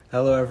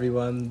Hello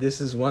everyone,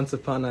 this is Once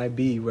Upon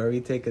IB, where we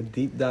take a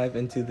deep dive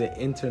into the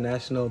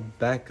International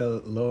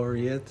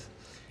Baccalaureate.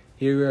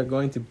 Here we are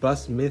going to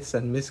bust myths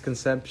and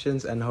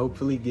misconceptions and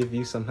hopefully give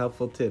you some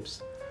helpful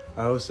tips.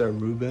 Our hosts are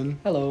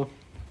Ruben. Hello.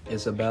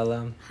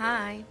 Isabella.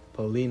 Hi.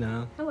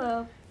 Paulina.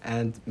 Hello.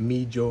 And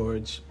me,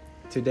 George.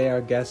 Today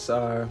our guests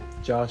are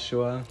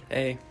Joshua.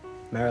 Hey.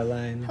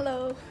 Merelijn.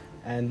 Hello.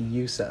 And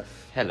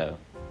Youssef. Hello.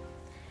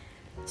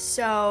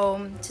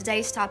 So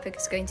today's topic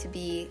is going to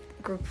be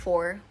Group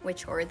 4,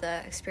 which are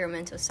the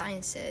experimental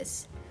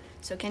sciences.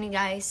 So can you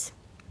guys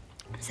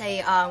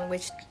say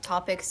which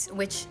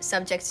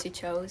subjects you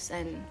chose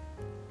and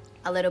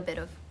a little bit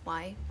of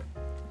why?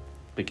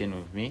 Begin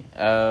with me.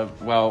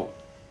 Well,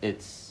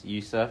 it's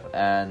Youssef,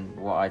 and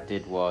what I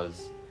did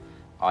was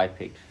I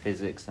picked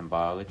physics and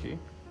biology,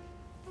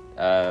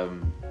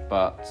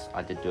 but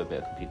I did do a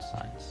bit of computer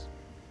science.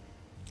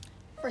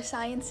 For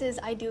sciences,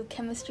 I do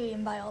chemistry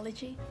and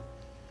biology.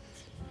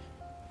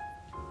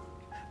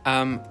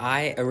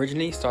 I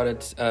originally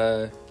started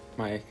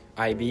my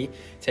IB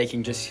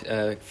taking just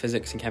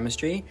physics and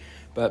chemistry,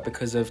 but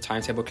because of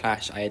timetable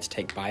clash, I had to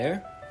take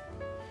bio.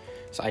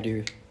 So I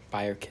do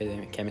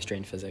biochemistry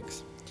and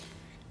physics.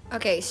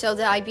 Okay, so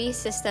the IB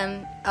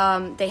system,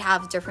 they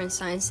have different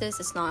sciences.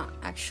 It's not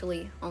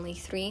actually only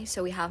 3.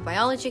 So we have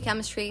biology,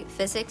 chemistry,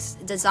 physics,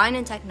 design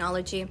and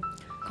technology,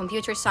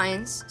 computer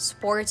science,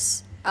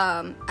 sports,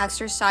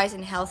 exercise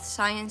and health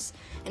science,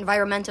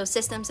 environmental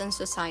systems and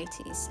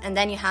societies. And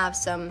then you have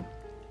some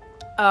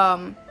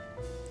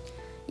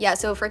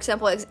so for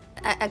example,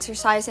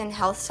 exercise and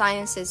health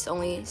science is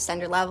only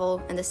standard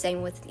level, and the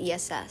same with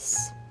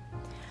ESS.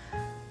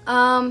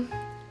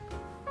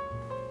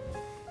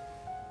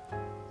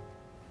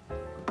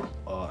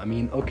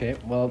 Okay,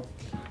 well,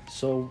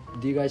 so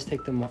do you guys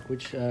take them,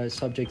 which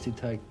subjects do you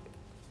take?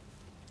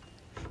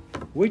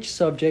 Which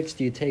subjects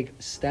do you take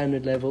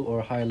standard level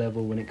or high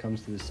level when it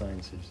comes to the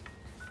sciences?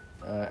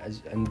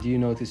 And do you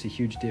notice a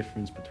huge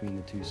difference between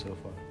the two so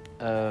far?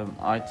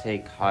 I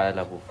take higher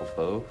level for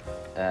both,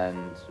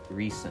 and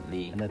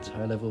recently... And that's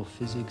high level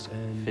physics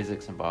and...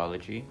 Physics and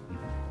biology.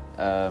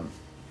 Mm-hmm.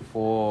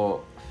 For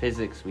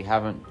physics, we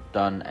haven't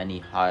done any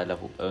higher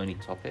level only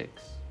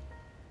topics,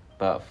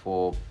 but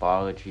for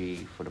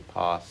biology, for the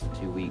past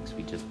 2 weeks,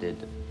 we just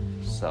did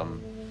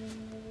some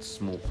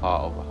small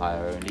part of a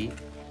higher only.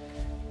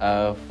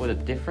 For the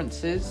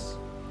differences,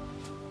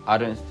 I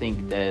don't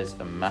think there's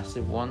a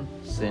massive one,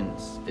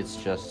 since it's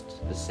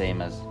just the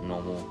same as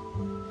normal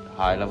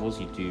high levels.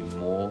 You do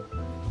more,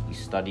 you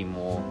study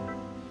more,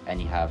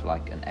 and you have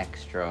like an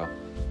extra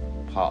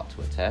part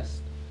to a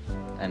test,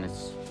 and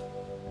it's...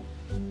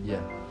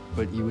 Yeah,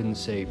 but you wouldn't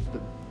say...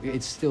 But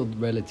it's still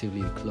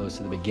relatively close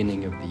to the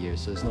beginning of the year,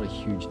 so it's not a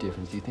huge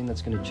difference. Do you think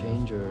that's going to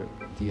change, or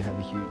do you have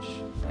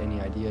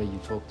any idea? You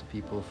talk to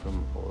people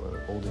from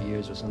older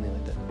years or something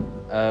like that?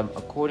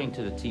 According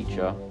to the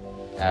teacher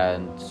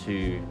and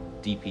to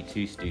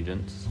DP2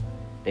 students,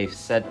 they've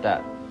said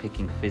that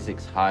picking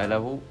physics high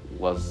level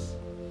was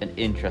an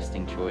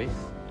interesting choice,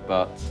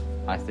 but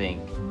I think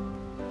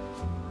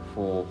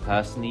for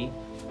personally,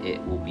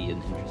 it will be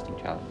an interesting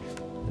challenge.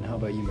 And how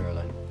about you,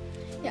 Merelijn?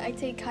 Yeah, I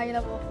take high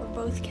level for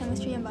both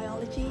chemistry and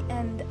biology,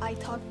 and I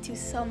talked to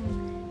some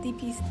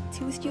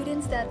DP2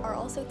 students that are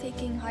also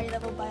taking high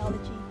level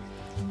biology,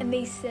 and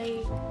they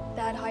say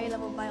that high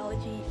level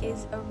biology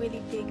is a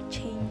really big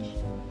change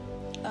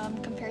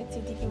compared to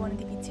DP1 and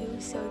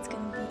DP2, so it's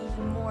going to be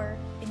even more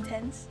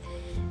intense.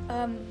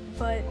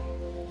 But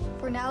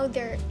for now,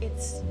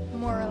 it's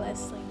more or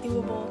less like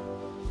doable.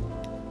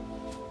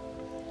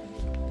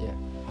 Yeah.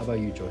 How about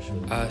you,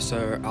 Joshua?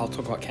 So I'll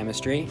talk about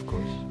chemistry. Of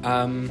course.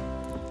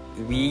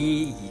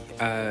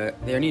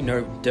 The only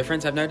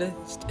difference I've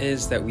noticed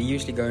is that we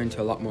usually go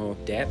into a lot more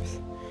depth.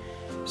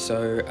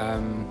 So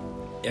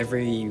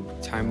every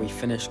time we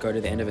go to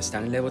the end of a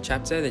standard level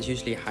chapter, there's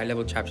usually a high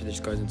level chapter that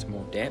just goes into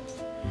more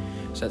depth.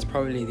 So that's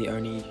probably the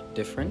only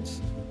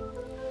difference.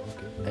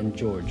 Okay. And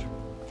George,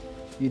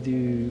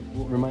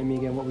 remind me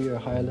again, what were your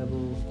higher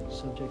level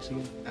subjects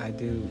again? I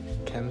do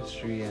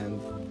chemistry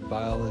and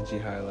biology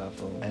high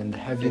level. And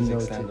have you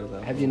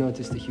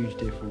noticed a huge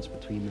difference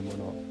between them or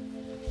not?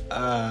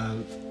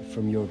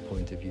 From your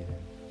point of view?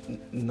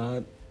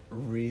 Not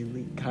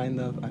really, kind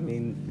of. I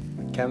mean,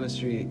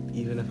 chemistry,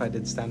 even if I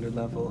did standard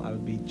level, I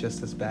would be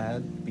just as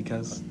bad,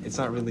 because it's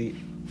not really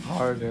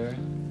harder,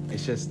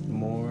 it's just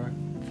more.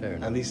 Fair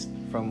enough. At least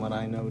from what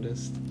I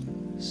noticed.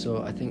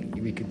 So I think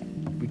we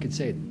could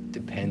say it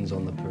depends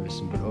on the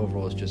person, but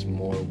overall it's just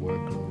more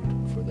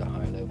workload for the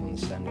high level and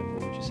standard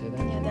level. Would you say that?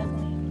 Yeah,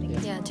 definitely.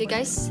 Yeah. Do you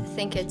guys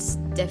think it's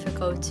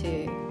difficult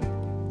to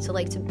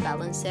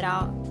balance it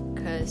out?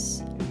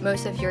 Because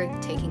most of you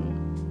are taking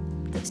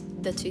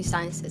the 2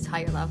 sciences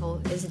higher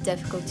level. Is it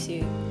difficult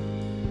to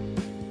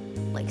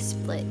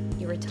split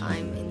your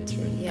time into?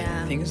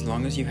 Yeah. I think as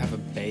long as you have a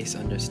base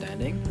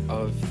understanding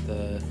of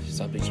the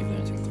subjects you've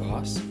learned in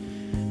class,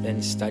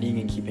 then studying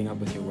and keeping up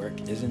with your work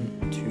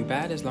isn't too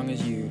bad, as long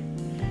as you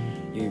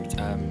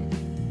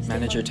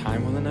manage your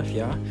time well enough,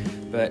 yeah.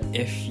 But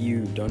if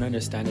you don't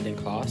understand it in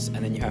class and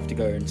then you have to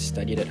go and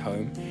study it at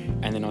home,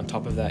 and then on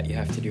top of that you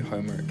have to do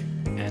homework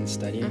and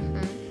study,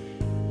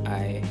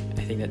 I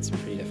think that's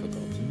pretty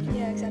difficult.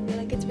 Yeah, exactly.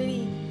 Like it's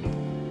really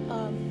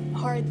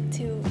hard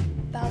to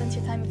balance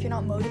your time if you're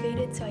not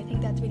motivated. So I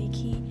think that's really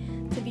key,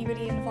 to be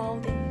really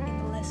involved in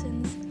the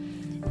lessons.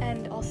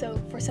 And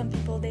also for some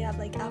people they have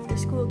like after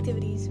school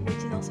activities, which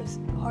is also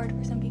hard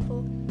for some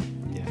people.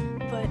 Yeah.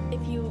 But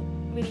if you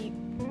really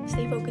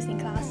stay focused in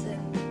class, then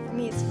for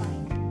me it's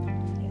fine.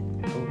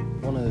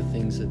 One of the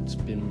things that's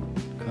been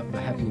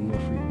happening more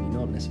frequently,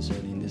 not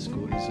necessarily in this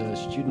school, is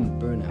student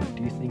burnout.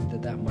 Do you think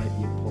that might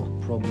be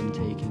a problem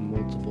taking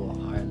multiple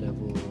higher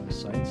level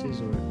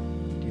sciences, or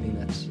do you think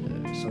that's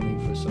something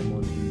for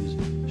someone who's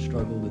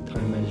struggled with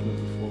time management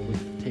before? Would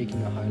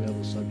taking a high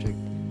level subject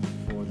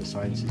for the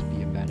sciences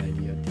be a bad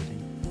idea, do you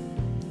think?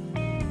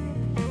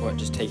 What,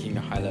 just taking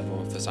a high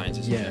level for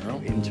sciences in general?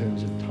 In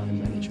terms of time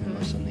management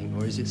or something,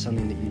 or is it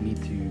something that you need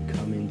to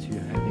come into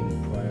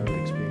having prior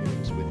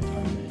experience with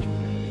time management?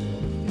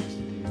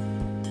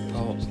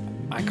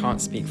 I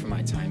can't speak for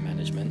my time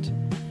management,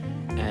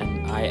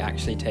 and I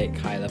actually take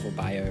high-level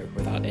bio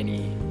without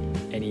any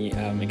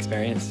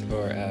experience,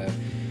 or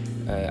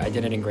I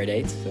did it in grade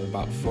 8, so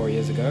about 4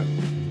 years ago.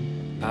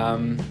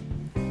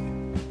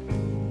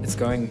 It's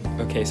going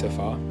okay so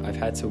far. I've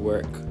had to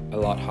work a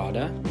lot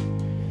harder,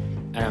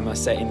 and I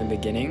must say in the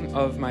beginning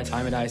of my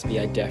time at ISB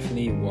I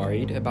definitely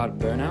worried about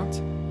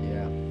burnout.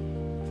 Yeah,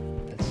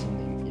 that's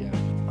something,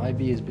 yeah.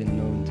 IB has been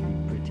known to be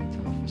pretty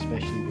tough,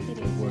 especially with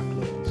the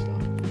workload and stuff.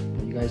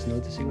 You guys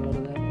noticing a lot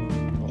of that? Or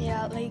not?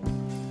 Yeah, like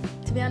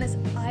to be honest,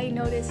 I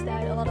noticed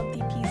that a lot of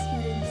DP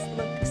students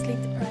look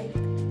sleep deprived.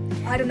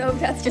 I don't know if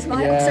that's just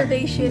my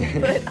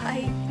observation, but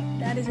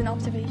that is an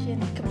observation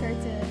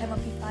compared to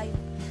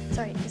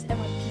just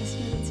MLP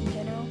students in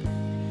general.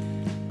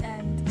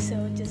 And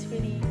so just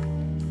really,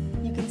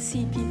 you can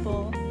see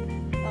people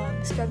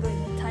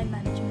struggling with time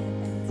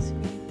management, and it's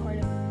really part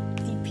of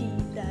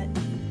DP that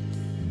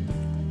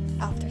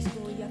after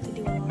school you have to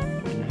do a lot.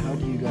 And how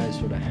do you guys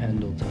sort of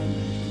handle time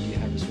management? Do you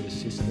have a sort of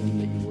system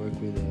that you work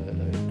with,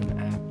 an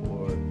app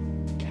or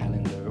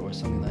calendar or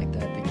something like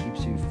that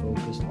keeps you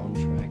focused on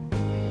track? I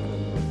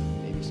don't know,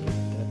 maybe something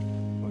like that.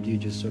 Or do you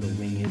just sort of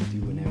wing it,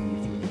 do whenever you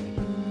feel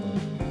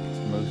like? It's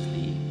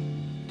mostly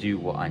do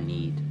what I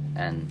need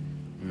and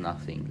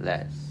nothing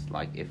less.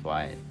 Like if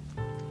I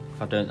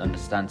don't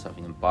understand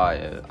something in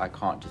bio, I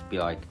can't just be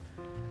like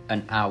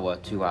an hour,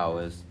 2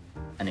 hours,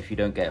 and if you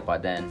don't get it by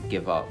then,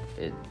 give up.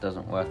 It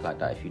doesn't work like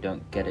that. If you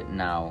don't get it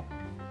now,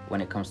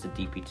 when it comes to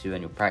DP2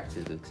 and your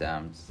practice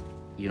exams,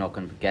 you're not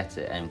going to get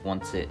it. And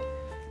once it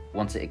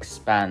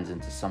expands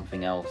into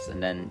something else,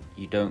 and then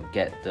you don't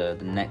get the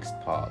next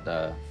part,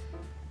 the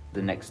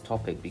next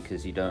topic,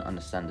 because you don't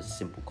understand the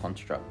simple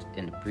construct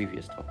in the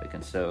previous topic.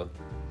 And so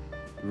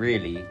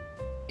really,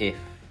 if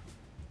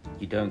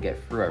you don't get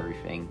through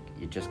everything,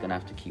 you're just going to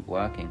have to keep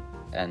working.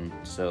 And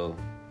so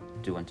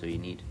do until you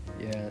need.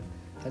 Yeah,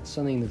 that's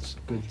something that's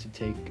good to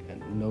take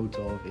note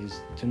of,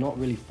 is to not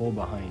really fall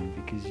behind,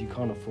 because you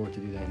can't afford to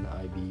do that in the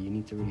IB. You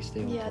need to really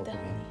stay on top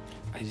definitely.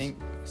 of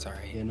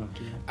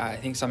it. I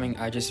think something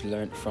I just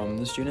learned from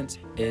the students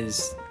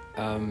is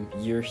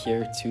you're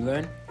here to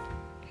learn,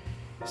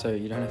 so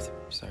you don't have to.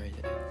 Sorry.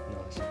 No,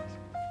 it's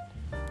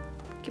nice.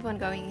 Keep on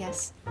going,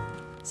 yes.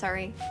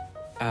 Sorry.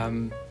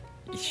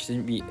 You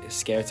shouldn't be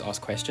scared to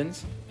ask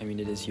questions. I mean,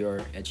 it is your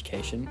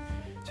education,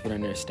 so if you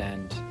don't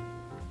understand,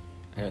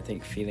 I don't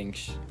think feeling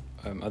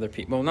other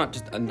people, well,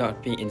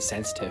 not being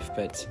insensitive,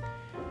 but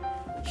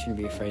you shouldn't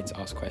be afraid to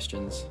ask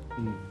questions.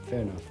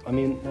 Fair enough. I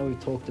mean, now we've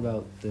talked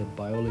about the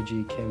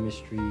biology,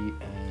 chemistry,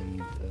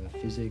 and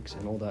physics,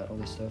 and all that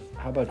other stuff.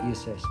 How about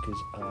ESS?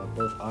 Because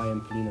both I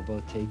and Polina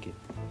both take it.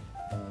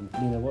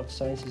 Polina, what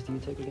sciences do you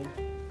take again?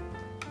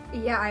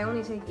 Yeah, I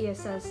only take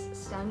ESS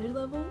standard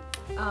level.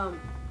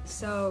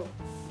 So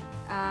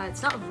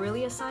it's not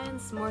really a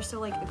science, more so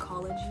like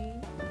ecology,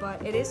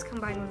 but it is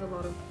combined with a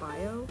lot of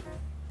bio.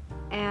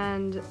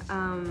 And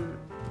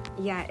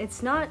yeah,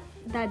 it's not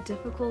that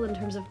difficult in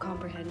terms of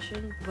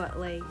comprehension, but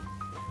like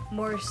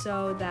more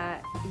so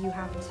that you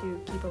have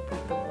to keep up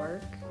with the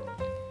work.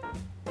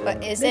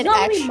 But is There's it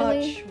not actually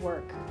really much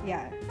work?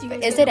 Yeah.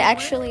 is it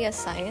actually a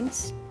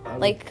science?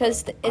 Like,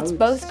 because it's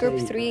both group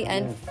 3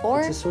 and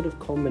 4. It's a sort of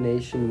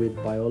combination with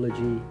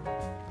biology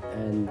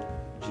and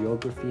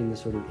geography in the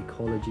sort of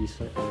ecology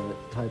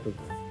type of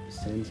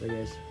sense, I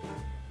guess.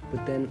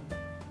 But then,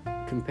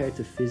 compared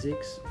to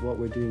physics, what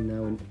we're doing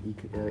now in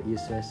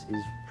ESS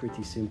is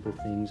pretty simple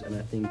things, and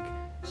I think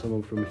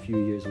someone from a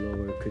few years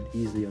lower could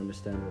easily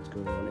understand what's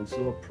going on. It's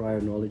all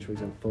prior knowledge. For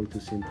example,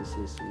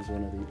 photosynthesis is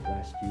one of the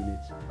last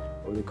units,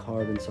 or the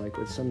carbon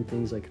cycle. It's some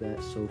things like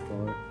that so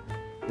far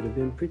that have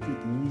been pretty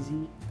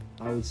easy,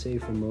 I would say,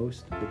 for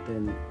most, but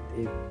then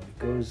it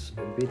goes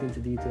a bit into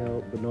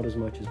detail, but not as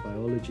much as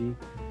biology.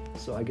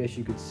 So I guess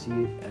you could see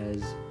it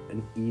as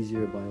an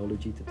easier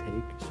biology to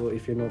take. So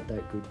if you're not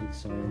that good with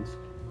science,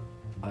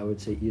 I would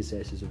say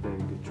ESS is a very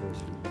good choice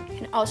for you. You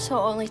can also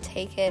only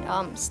take it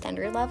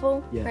standard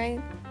level,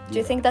 right? Do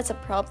you think that's a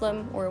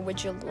problem, or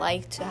would you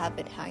like to have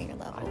it higher I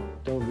level?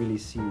 don't really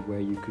see where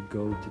you could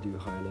go to do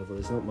high level.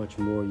 There's not much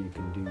more you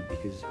can do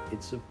because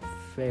it's a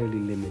fairly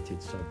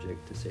limited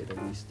subject, to say the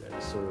least.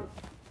 So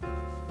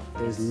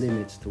there's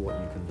limits to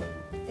what you can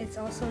learn. It's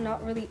also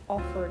not really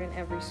offered in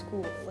every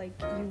school. Like,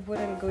 you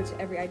wouldn't go to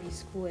every IB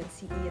school and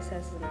see ESS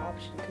as an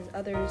option, because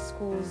other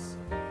schools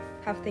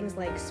have things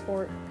like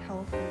sport,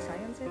 health, and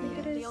science, I think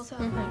it is. They also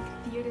have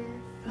like theater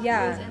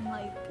Yeah. classes and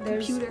like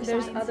There's computer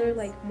other sciences.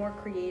 like more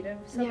creative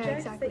subjects that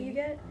exactly. you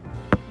get.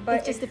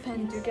 But just if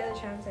depends. you do get a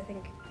chance, I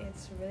think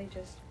it's really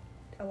just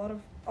a lot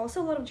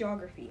of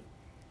geography.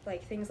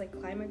 Like things like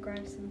climate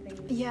graphs and things.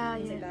 Yeah,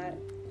 things yeah. like that.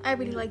 I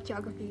really like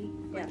geography.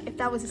 Yeah. If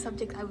that was a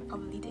subject, I would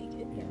probably take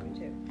it. Yeah, me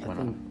too. I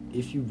think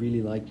if you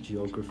really like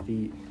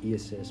geography,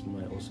 ESS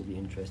might also be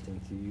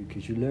interesting to you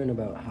because you learn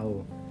about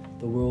how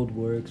the world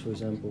works. For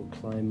example,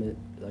 climate,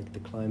 like the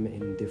climate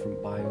in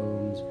different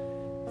biomes,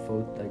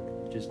 like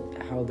just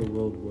how the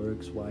world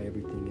works, why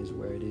everything is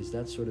where it is,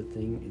 that sort of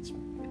thing.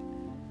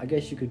 I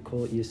guess you could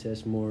call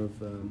ESS more of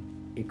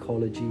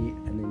ecology,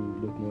 and then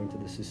you look more into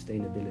the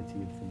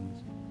sustainability of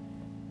things.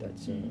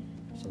 That's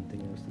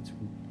something else that's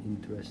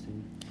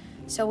interesting.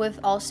 So we've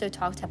also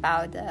talked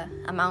about the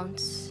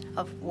amounts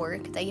of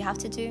work that you have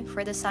to do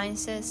for the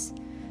sciences,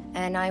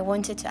 and I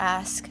wanted to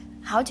ask,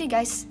 how do you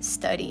guys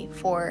study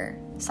for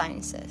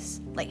sciences?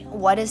 Like,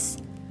 what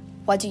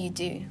do you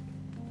do?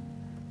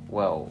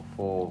 Well,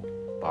 for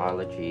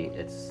biology,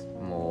 it's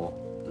more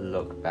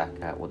look back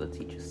at what the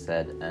teacher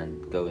said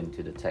and go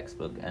into the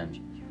textbook and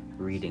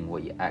reading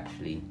what you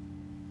actually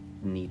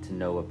need to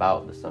know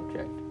about the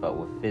subject. But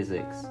with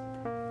physics,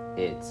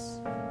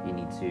 it's you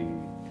need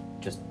to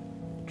just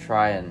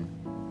try and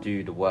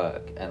do the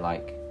work, and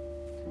like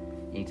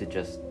you need to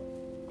just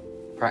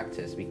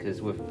practice,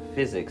 because with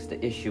physics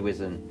the issue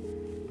isn't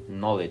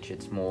knowledge,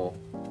 it's more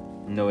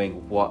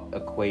knowing what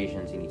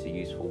equations you need to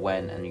use for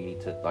when, and you need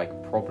to like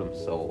problem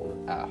solve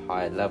at a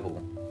higher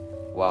level,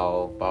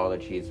 while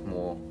biology is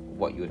more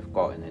what you would have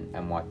gotten in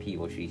NYP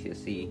or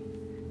GCSE.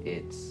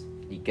 It's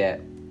you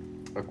get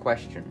a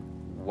question,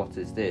 what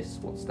is this,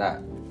 what's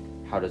that,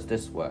 how does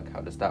this work, how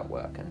does that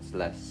work, and it's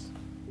less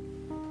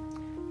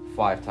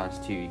 5 times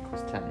 2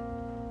 =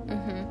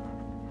 10.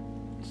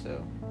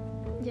 So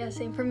Yeah,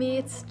 same. For me,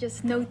 it's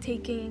just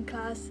note-taking in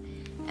class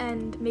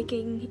and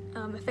making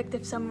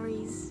effective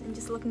summaries and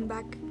just looking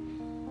back.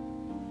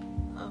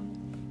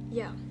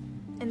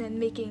 And then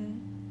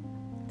making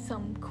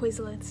some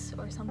Quizlets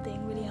or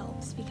something really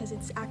helps because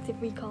it's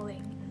active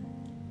recalling.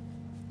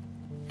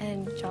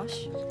 And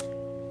Josh?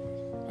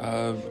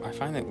 I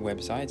find that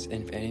websites,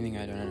 and if anything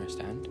I don't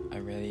understand, I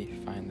really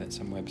find that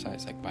some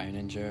websites like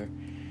BioNinja,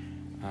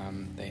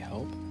 they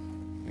help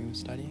me with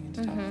studying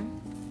and stuff.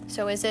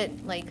 So is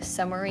it like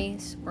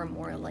summaries or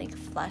more like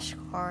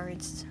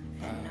flashcards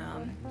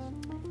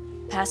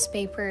and past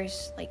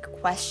papers, like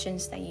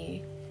questions that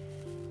you...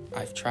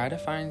 I've tried to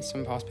find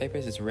some past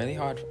papers. It's really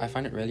hard. I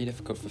find it really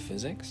difficult for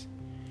physics.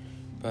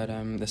 But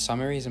the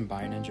summaries in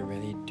BioNinja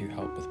really do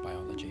help with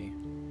biology.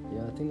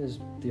 Yeah, I think there's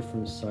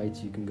different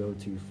sites you can go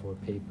to for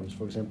papers.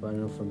 For example, I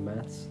know for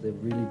maths, the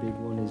really big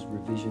one is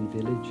Revision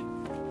Village.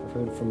 I've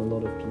heard it from a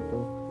lot of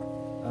people.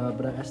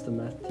 But I asked the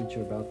math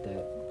teacher about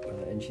that,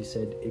 and she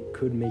said it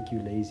could make you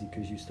lazy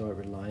because you start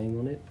relying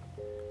on it.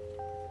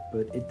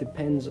 But it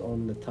depends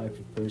on the type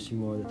of person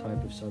you are, the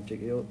type of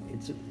subject.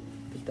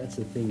 But that's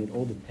the thing, it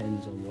all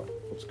depends on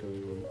what's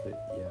going on.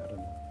 But yeah, I don't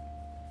know.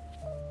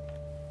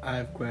 I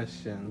have a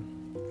question.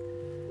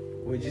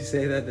 Would you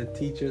say that the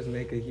teachers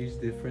make a huge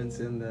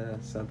difference in the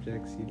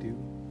subjects you do?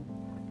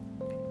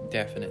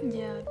 Definitely.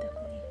 Yeah,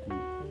 definitely.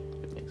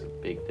 it makes a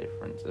big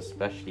difference,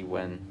 especially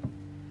when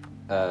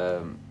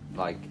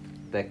like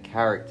their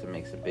character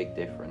makes a big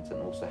difference, and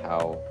also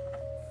how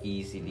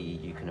easily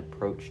you can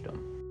approach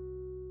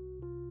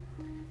them.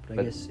 But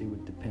I guess it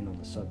would depend on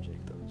the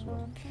subject though as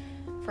well.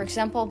 For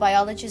example,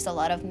 biology is a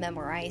lot of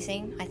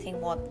memorizing. I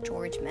think what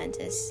George meant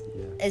is,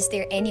 is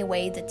there any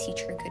way the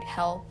teacher could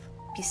help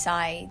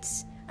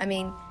besides... I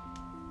mean,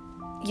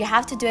 you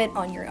have to do it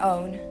on your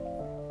own.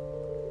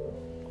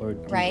 Or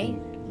do right? you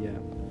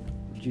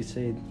think, would you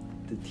say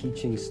the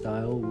teaching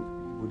style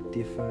would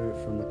differ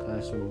from the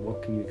classroom?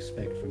 What can you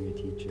expect from your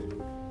teacher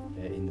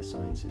in the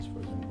sciences, for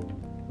example?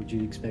 Would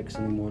you expect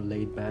something more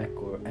laid back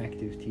or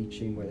active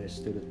teaching where they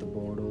stood at the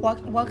board all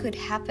the time? What could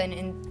happen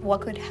and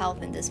what could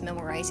help in this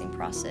memorizing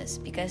process?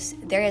 Because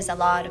there is a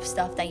lot of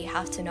stuff that you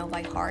have to know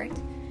by heart.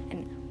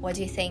 And what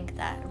do you think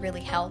that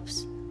really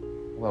helps?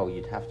 Well,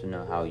 you'd have to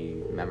know how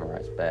you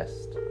memorize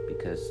best,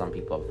 because some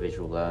people are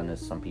visual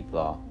learners, some people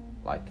are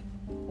like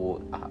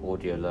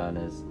audio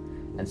learners,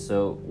 and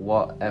so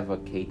whatever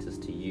caters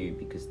to you,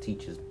 because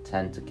teachers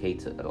tend to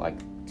cater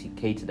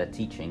their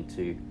teaching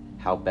to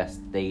how best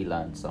they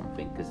learn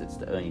something, because it's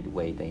the only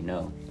way they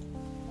know.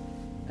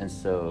 And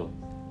so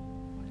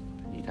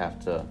you'd have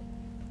to...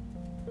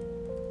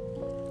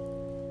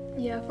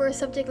 Yeah, for a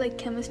subject like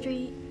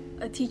chemistry,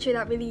 a teacher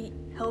that really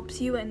helps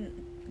you and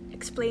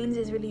explains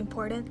is really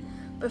important.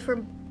 But for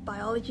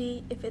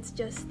biology, if it's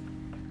just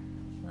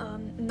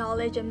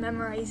knowledge and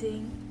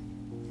memorizing,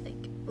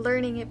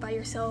 learning it by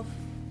yourself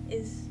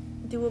is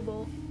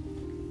doable.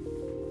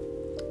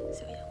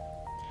 So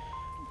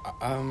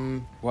yeah.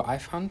 What I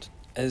found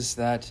is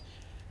that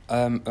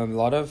a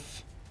lot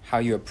of how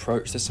you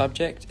approach the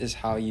subject is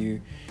how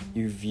you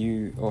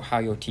view or how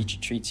your teacher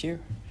treats you.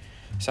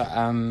 So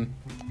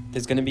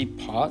there's going to be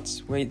parts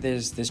where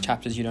there's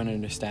chapters you don't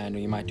understand or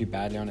you might do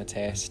badly on a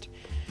test.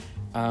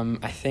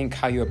 I think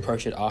how you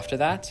approach it after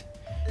that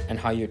and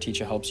how your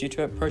teacher helps you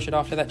to approach it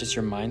after that, just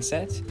your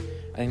mindset,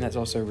 I think that's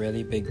also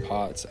really big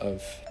parts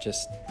of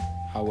just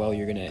how well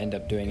you're going to end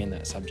up doing in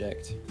that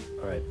subject.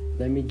 All right,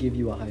 let me give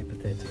you a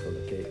hypothetical,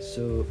 okay?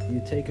 So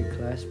you take a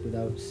class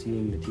without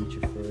seeing the teacher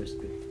first,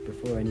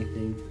 before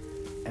anything,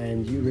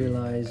 and you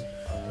realize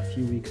a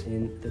few weeks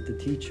in that the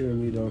teacher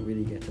and you don't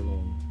really get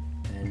along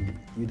and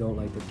you don't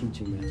like the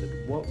teaching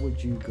method. What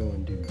would you go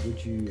and do?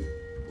 Would you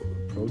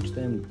approach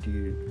them? Do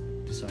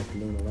you decide to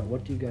learn a lot?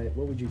 What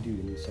would you do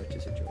in such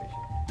a situation?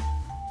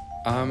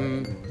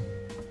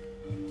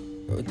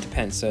 It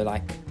depends. So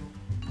like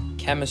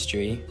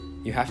chemistry,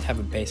 you have to have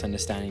a base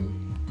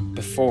understanding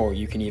before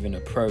you can even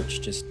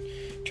approach just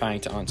trying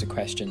to answer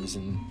questions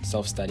and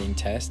self-studying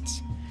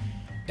tests.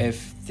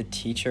 If the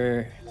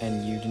teacher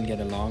and you didn't get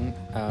along,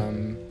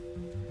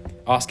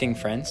 asking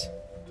friends.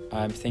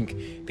 I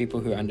think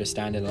people who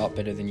understand it a lot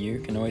better than you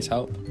can always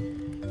help.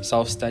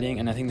 Self-studying,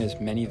 and I think there's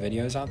many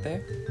videos out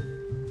there.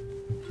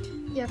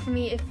 Yeah, for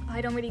me, if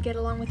I don't really get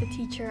along with the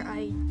teacher,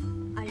 I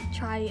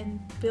try and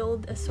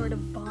build a sort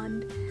of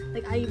bond.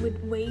 Like I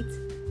would wait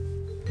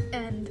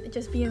and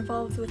just be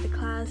involved with the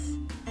class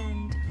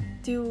and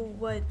do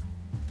what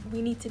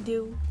we need to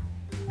do.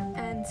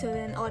 And so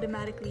then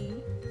automatically,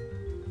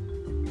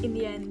 in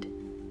the end,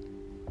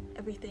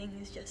 everything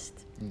is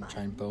just fine.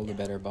 Try and build a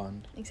better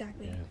bond.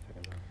 Exactly. Yeah.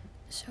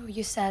 So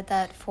you said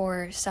that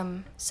for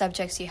some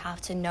subjects you have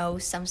to know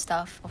some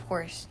stuff. Of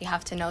course, you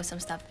have to know some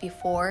stuff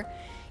before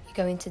you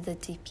go into the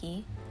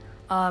DP.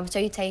 So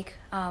you take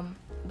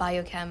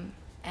biochem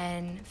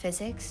and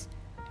physics.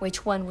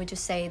 Which one would you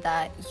say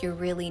that you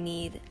really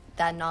need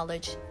that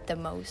knowledge the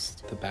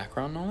most? The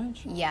background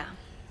knowledge? Yeah.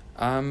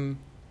 I'm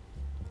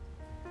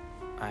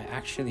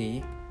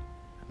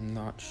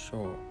not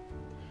sure.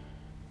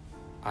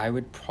 I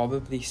would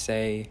probably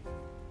say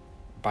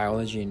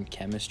biology and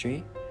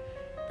chemistry,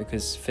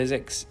 because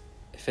physics,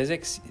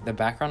 the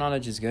background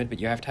knowledge is good, but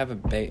you have to have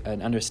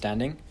an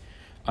understanding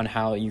on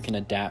how you can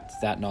adapt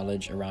that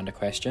knowledge around a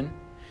question.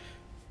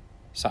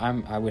 So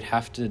I would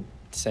have to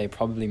say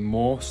probably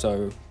more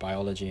so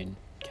biology and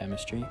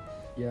chemistry.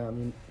 Yeah, I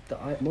mean,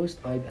 I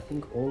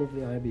think all of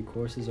the IB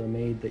courses are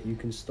made that you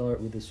can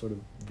start with this sort of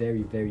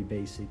very, very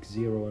basic,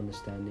 zero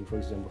understanding. For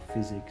example,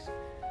 physics,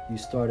 you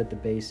start at the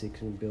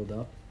basics and build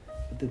up.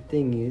 But the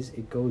thing is,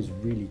 it goes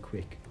really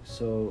quick.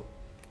 So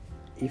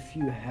if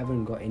you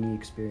haven't got any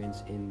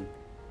experience in,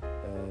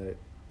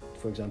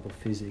 for example,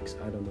 physics,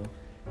 I don't know,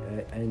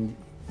 and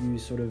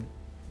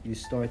you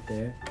start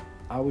there,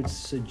 I would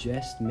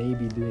suggest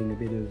maybe doing a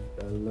bit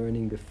of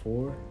learning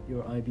before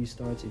your IB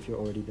starts if you're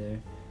already there,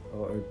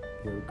 or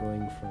you're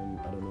going from,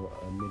 I don't know,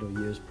 a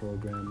middle years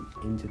program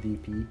into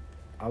DP.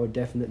 I would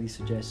definitely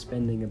suggest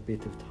spending a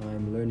bit of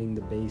time learning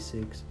the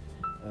basics,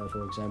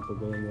 for example,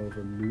 going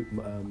over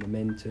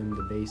momentum,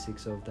 the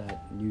basics of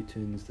that,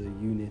 Newtons, the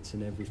units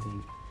and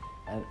everything.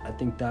 And I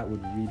think that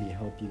would really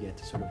help you get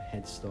a sort of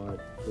head start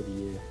for the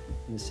year.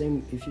 And the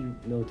same, if you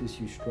notice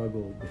you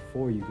struggle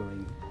before you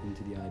going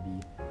into the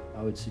IB,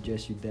 I would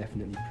suggest you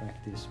definitely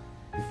practice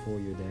before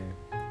you're there,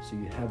 so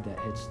you have that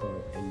head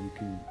start and you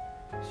can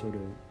sort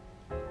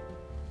of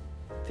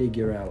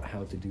figure out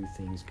how to do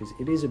things, because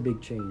it is a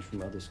big change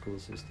from other school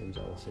systems,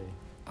 I would say.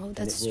 Oh,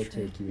 that's and it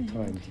true. will take you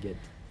time to get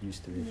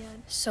used to it. Yeah.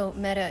 So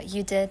Meta,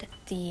 you did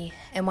the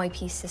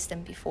MYP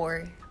system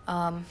before.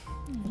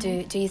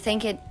 Do you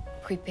think it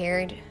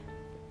prepared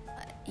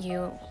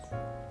you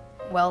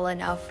well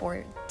enough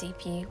for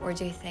DP, or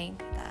do you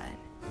think that,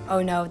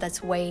 oh no,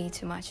 that's way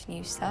too much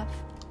new stuff?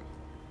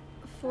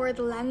 For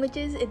the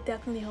languages, it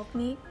definitely helped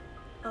me.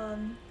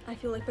 I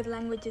feel like for the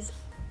languages,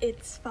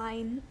 it's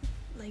fine.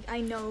 Like,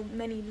 I know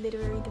many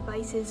literary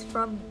devices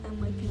from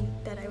MYP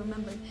that I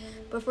remember.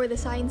 But for the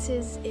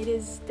sciences, it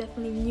is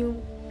definitely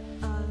new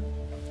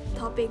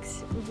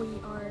topics we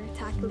are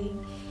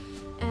tackling.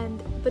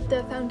 But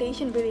the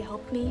foundation really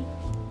helped me.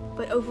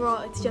 But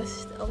overall, it's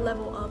just a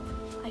level up,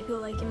 I feel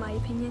like, in my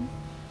opinion.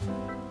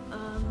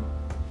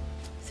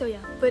 So yeah,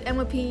 but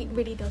MYP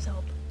really does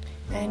help.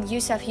 And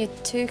Youssef, you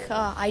took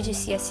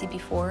IGCSE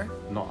before?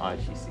 Not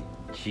IGC,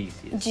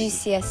 GCSE.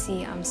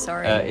 GCSE, I'm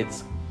sorry.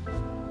 It's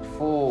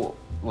for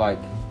like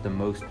the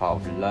most part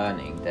of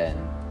learning, then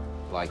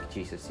like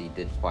GCSE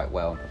did quite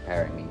well in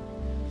preparing me.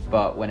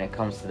 But when it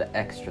comes to the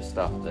extra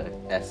stuff, the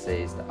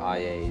essays, the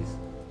IAs,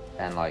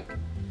 and like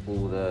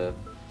all the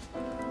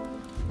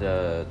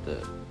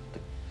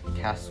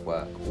CAS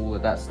work, all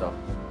of that stuff,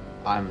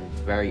 I'm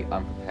very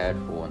unprepared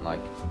for, and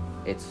like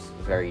it's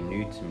very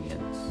new to me,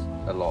 and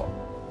it's a lot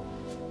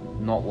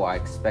not what I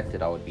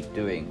expected I would be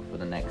doing for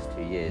the next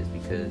 2 years,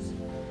 because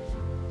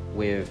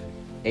with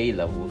A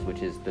levels,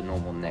 which is the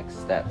normal next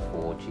step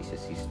for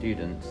GCSE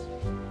students,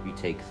 you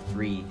take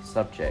 3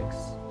 subjects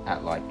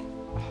at like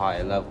a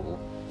higher level,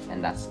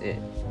 and that's it.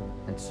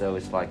 And so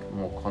it's like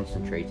more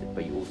concentrated,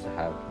 but you also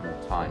have more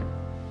time,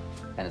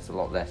 and it's a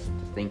lot less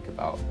to think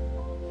about,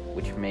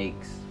 which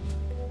makes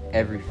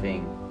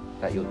everything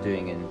that you're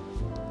doing in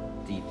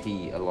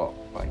DP a lot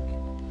like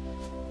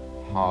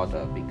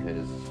harder,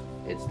 because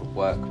it's the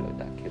workload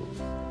that kills.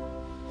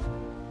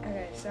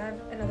 Okay, so I have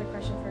another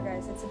question for you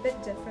guys. It's a bit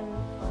different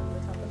from the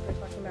topic we're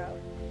talking about,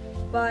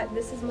 but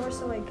this is more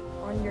so like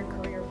on your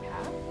career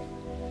path.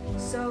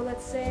 So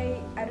let's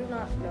say, I do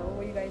not know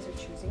what you guys are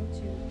choosing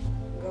to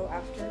go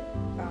after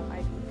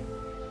IB,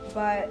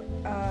 but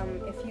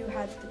if you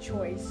had the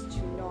choice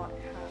to not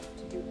have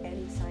to do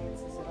any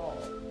sciences at all,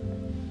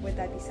 would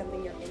that be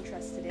something you're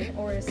interested in,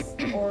 or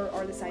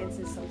are the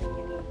sciences something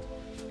you need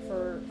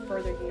for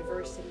further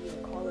university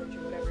or college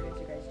or whatever it is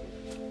you guys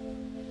do?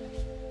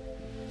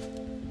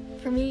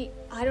 For me,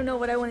 I don't know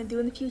what I want to do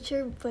in the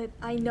future, but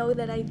I know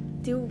that I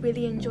do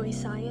really enjoy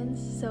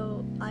science,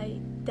 so I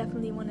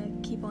definitely want to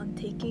keep on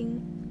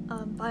taking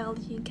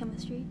biology and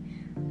chemistry.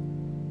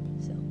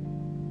 So.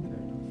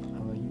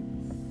 How about you?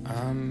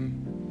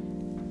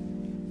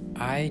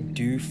 I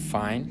do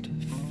find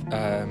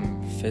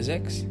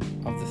physics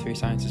of the 3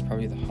 sciences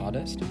probably the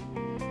hardest.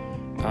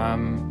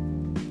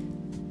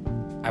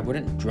 I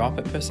wouldn't drop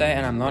it per se,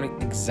 and I'm not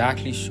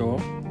exactly sure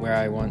where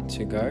I want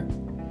to go,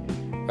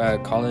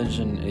 college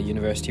and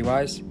university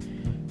wise,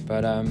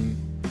 but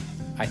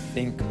I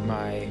think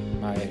my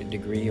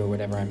degree or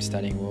whatever I'm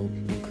studying will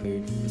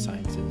include the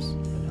sciences.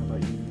 And how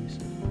about you,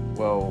 Youssef?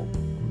 Well,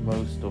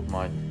 most of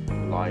my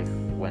life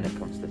when it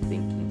comes to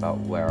thinking about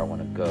where I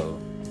want to go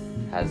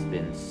has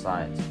been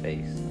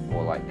science-based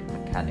or like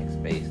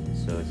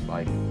mechanics-based. So it's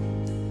like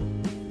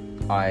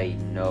I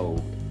know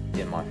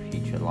in my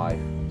future life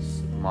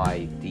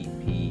my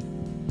DP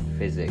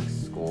physics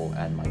score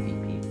and my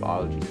DP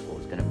biology score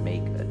is going to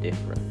make a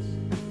difference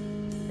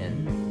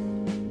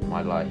in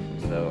my life.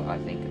 And so I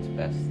think it's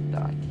best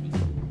that I keep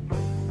them.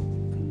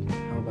 And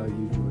how about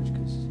you, George?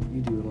 Because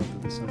you do a lot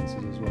of the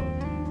sciences as well.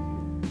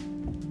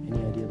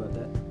 Any idea about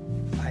that?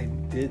 I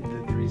did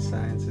the 3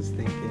 sciences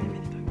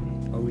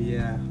thinking, oh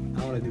yeah,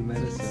 I want to do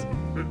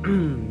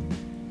medicine.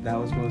 That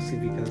was mostly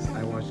because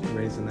I watched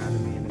Grey's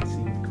Anatomy and it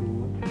seemed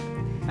cool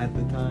at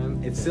the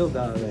time. It still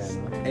does.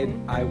 Yeah.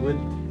 And I would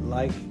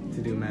like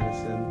to do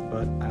medicine,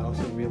 but I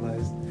also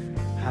realized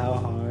how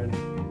hard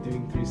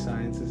doing 3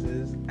 sciences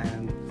is,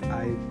 and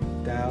I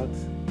doubt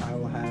I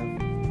will have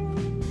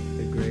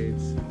the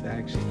grades to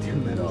actually do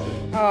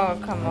medicine. Oh,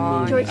 come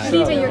on. George, I-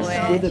 believe in so-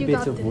 yourself. With a You bit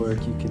got of this. work,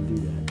 you can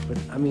do that. But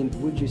I mean,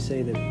 would you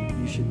say that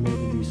you should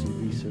maybe do some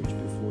research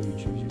before you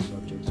choose your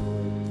subjects,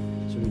 or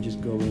sort of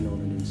just go in on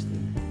an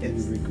instinct? Do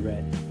It's- you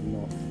regret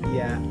not?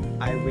 Yeah,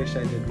 I wish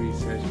I did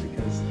research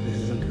because this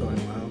isn't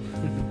going well.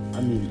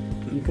 I mean,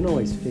 you can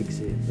always fix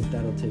it, but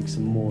that'll take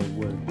some more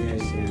work. Yeah,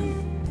 Just yeah.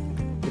 saying.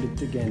 But it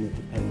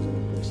depends on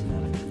the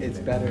personality. It's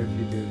better if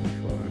you do it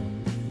before.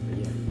 But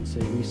yeah, you can say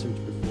research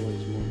before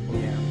is more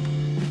important.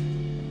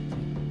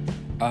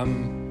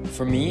 Yeah.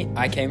 For me,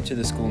 I came to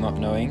the school not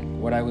knowing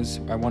what I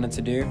wanted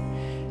to do,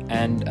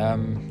 and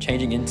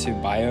changing into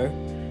bio,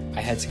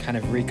 I had to kind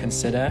of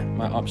reconsider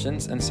my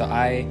options, and so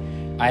I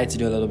had to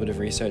do a little bit of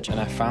research, and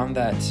I found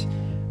that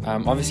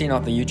obviously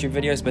not the YouTube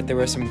videos, but there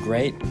were some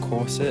great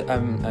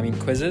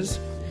quizzes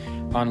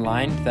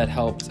online that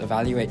helped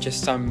evaluate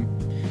just some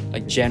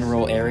like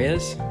general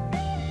areas.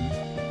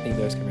 I think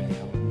those can really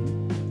help.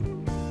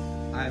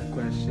 I have a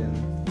question.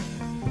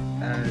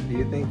 Do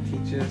you think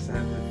teachers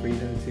have the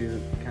freedom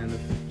to kind of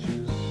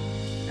choose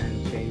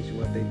and change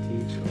what they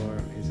teach, or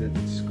is it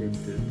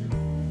scripted?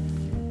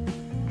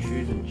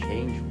 Choose and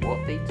change what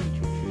they teach,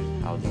 or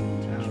choose how they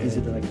teach. Is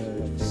it like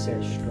a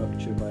set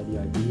structure by the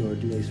IB, or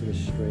do they sort of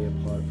stray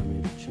apart from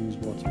it, choose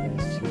what's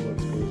best, see what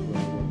goes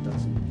well, what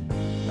doesn't?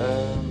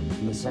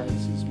 And the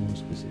science is more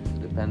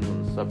specific. Depends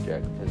on the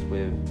subject, because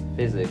with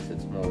physics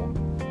it's more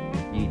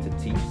you need to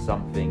teach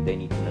something, they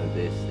need to know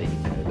this, they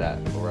need to know that,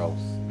 or else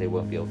they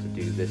won't be able to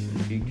do this in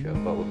the future.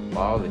 But with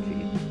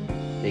biology,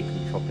 they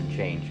can chop and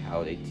change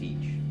how they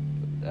teach,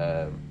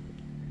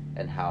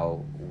 and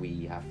how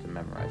we have to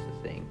memorize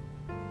the thing.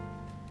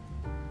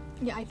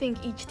 Yeah, I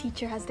think each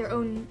teacher has their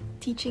own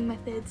teaching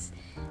methods,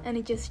 and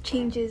it just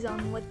changes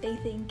on what they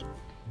think,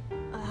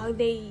 how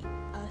they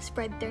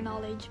spread their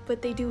knowledge.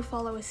 But they do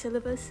follow a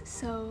syllabus,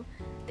 so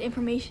the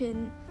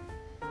information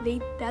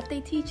that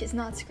they teach is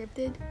not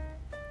scripted.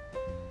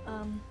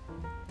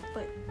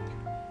 But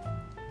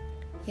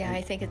Yeah,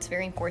 I think it's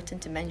very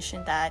important to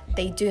mention that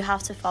they do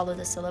have to follow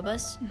the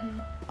syllabus.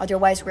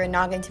 Otherwise, we're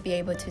not going to be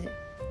able to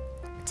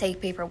take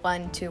paper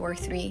 1, 2, or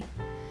 3.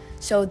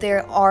 So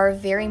there are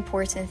very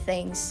important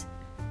things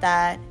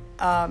that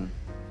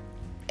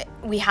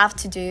we have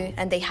to do,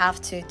 and they have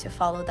to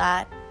follow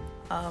that.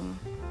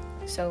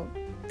 So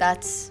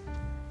that's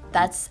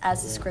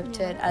as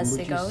scripted as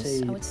it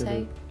goes, I would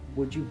say.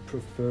 Would you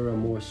prefer a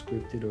more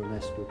scripted or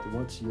less scripted?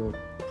 What's your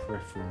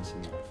preference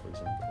in that, for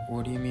example?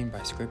 What do you mean by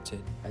scripted?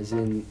 As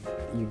in,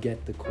 you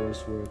get the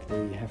coursework,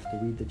 they have to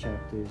read the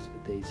chapters,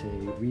 they say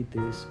read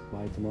this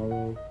by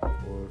tomorrow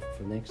or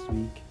for next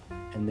week,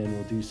 and then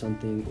we'll do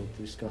something, we'll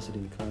discuss it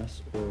in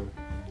class? Or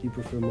do you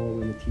prefer more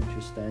when the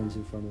teacher stands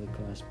in front of the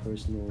class,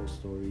 personal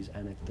stories,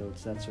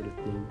 anecdotes, that sort of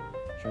thing,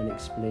 trying to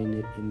explain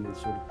it in a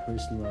sort of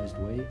personalized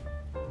way?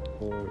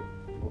 Or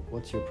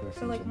what's your preference?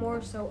 So like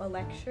more so a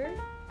lecture?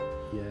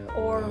 Yeah.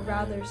 Or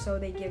rather so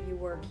they give you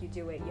work, you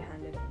do it, you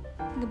hand it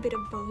in? A bit of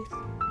both.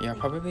 Yeah,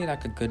 probably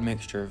like a good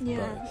mixture of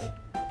Yeah,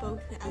 both.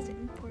 both as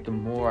important. The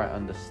more I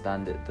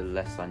understand it, the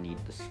less I need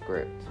the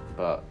script.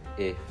 But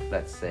if,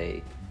 let's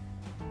say,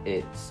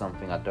 it's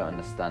something I don't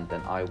understand,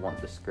 then I want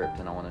the script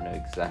and I want to know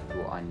exactly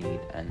what I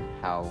need and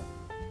how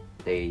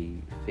they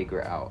figure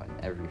it out and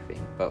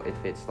everything. But if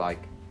it's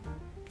like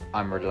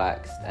I'm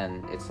relaxed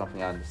and it's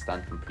something I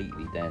understand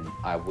completely, then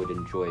I would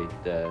enjoy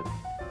the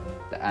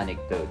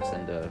anecdotes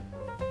and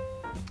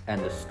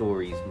the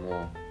stories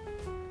more,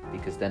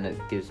 because then it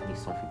gives me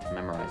something to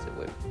memorize it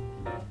with.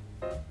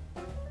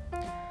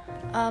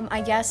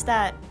 I guess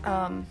that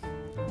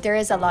there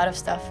is a lot of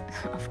stuff,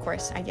 of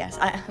course,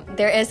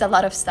 there is a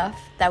lot of stuff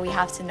that we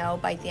have to know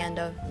by the end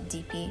of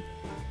DP.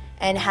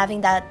 And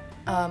having that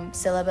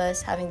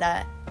syllabus, having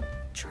that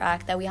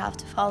track that we have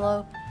to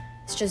follow,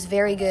 it's just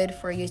very good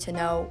for you to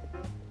know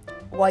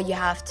what you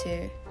have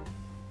to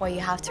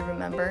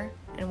remember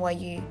and what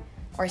you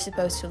are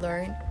supposed to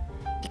learn,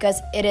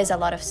 because it is a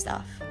lot of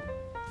stuff.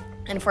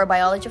 And for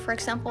biology, for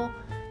example,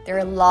 there are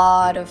a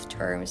lot of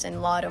terms and a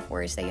lot of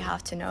words that you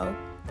have to know.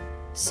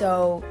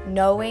 So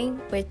knowing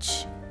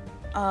which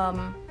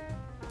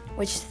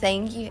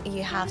thing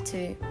you have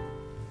to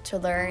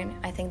learn,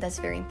 I think that's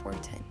very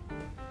important.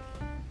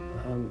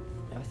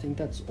 I think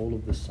that's all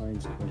of the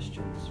science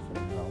questions for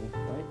now,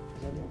 right?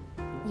 Is that it?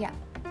 Yeah.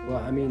 Well,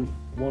 I mean,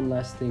 one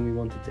last thing we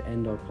wanted to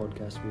end our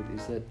podcast with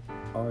is that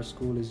our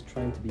school is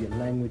trying to be a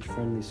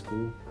language-friendly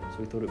school, so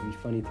we thought it would be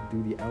funny to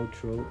do the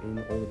outro in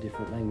all the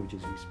different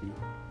languages we speak.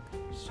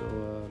 So,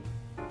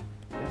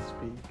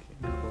 Speak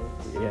in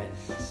quotes.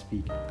 yeah,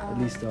 speak. At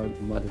least our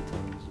mother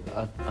tongues.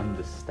 I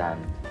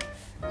understand.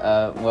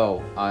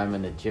 Well, I'm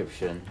an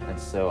Egyptian, and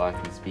so I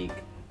can speak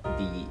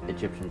the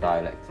Egyptian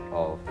dialect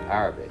of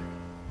Arabic.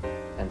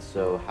 And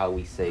so how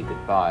we say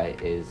goodbye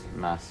is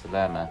ma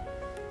salama.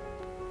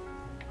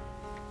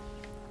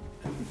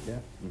 Yeah,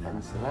 Ma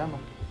salama.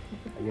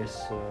 I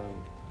guess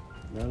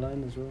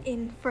Merelijn as well.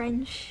 In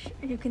French,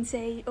 you can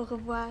say au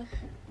revoir.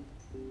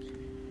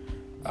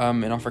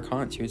 In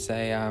Afrikaans, you would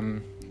say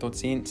tot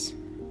ziens.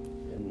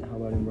 And how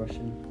about in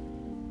Russian?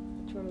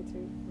 Do you want me to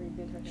read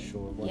the entire thing?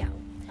 Sure. Why Yeah.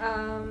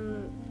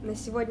 not? На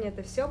сегодня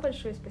это все.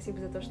 Большое спасибо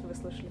за то, что вы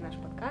слушали наш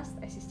подкаст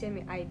о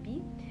системе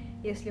IB.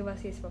 Если у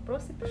вас есть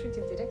вопросы,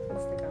 пишите в директ в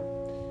Instagram.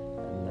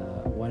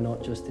 And why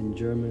not just in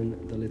German,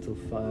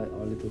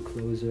 our little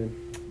closer.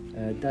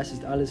 Das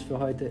ist alles für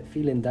heute.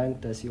 Vielen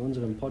Dank, dass Sie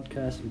unseren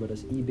Podcast über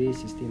das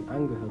IB-System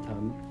angehört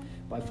haben.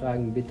 Bei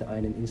Fragen bitte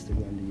einen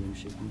Instagram-DM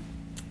schicken.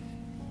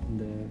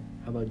 And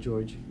how about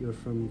George? You're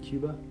from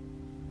Cuba?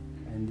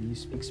 And you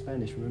speak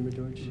Spanish, remember,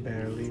 George?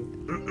 Barely.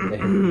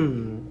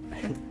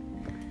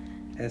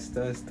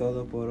 Esto es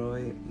todo por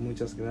hoy.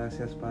 Muchas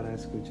gracias para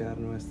escuchar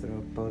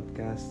nuestro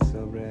podcast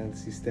sobre el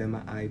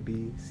sistema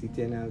IB. Si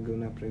tiene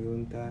alguna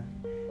pregunta,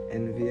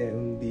 envíe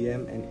un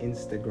DM en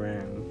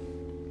Instagram.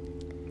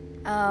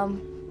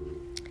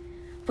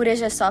 Por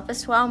hoje é só,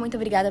 pessoal. Muito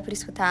obrigada por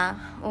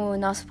escutar o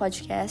nosso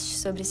podcast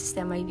sobre o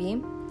sistema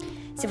IB.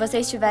 Se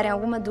vocês tiverem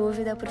alguma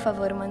dúvida, por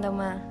favor, manda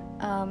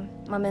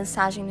uma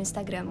mensagem no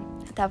Instagram.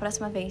 Até a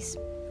próxima vez.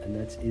 And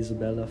that's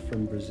Isabella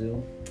from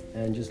Brazil.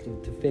 And just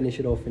to finish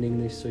it off in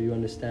English so you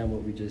understand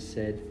what we just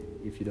said,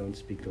 if you don't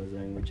speak those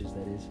languages,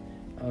 that is.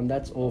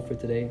 That's all for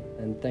today,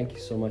 and thank you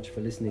so much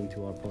for listening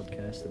to our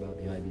podcast about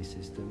the IB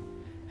system.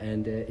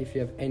 And if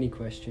you have any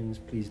questions,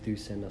 please do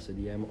send us a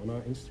DM on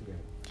our Instagram.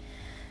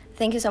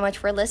 Thank you so much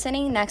for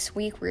listening. Next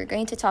week, we're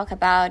going to talk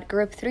about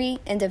Group 3,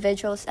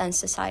 Individuals and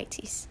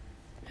Societies.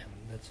 And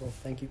that's all.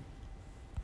 Thank you.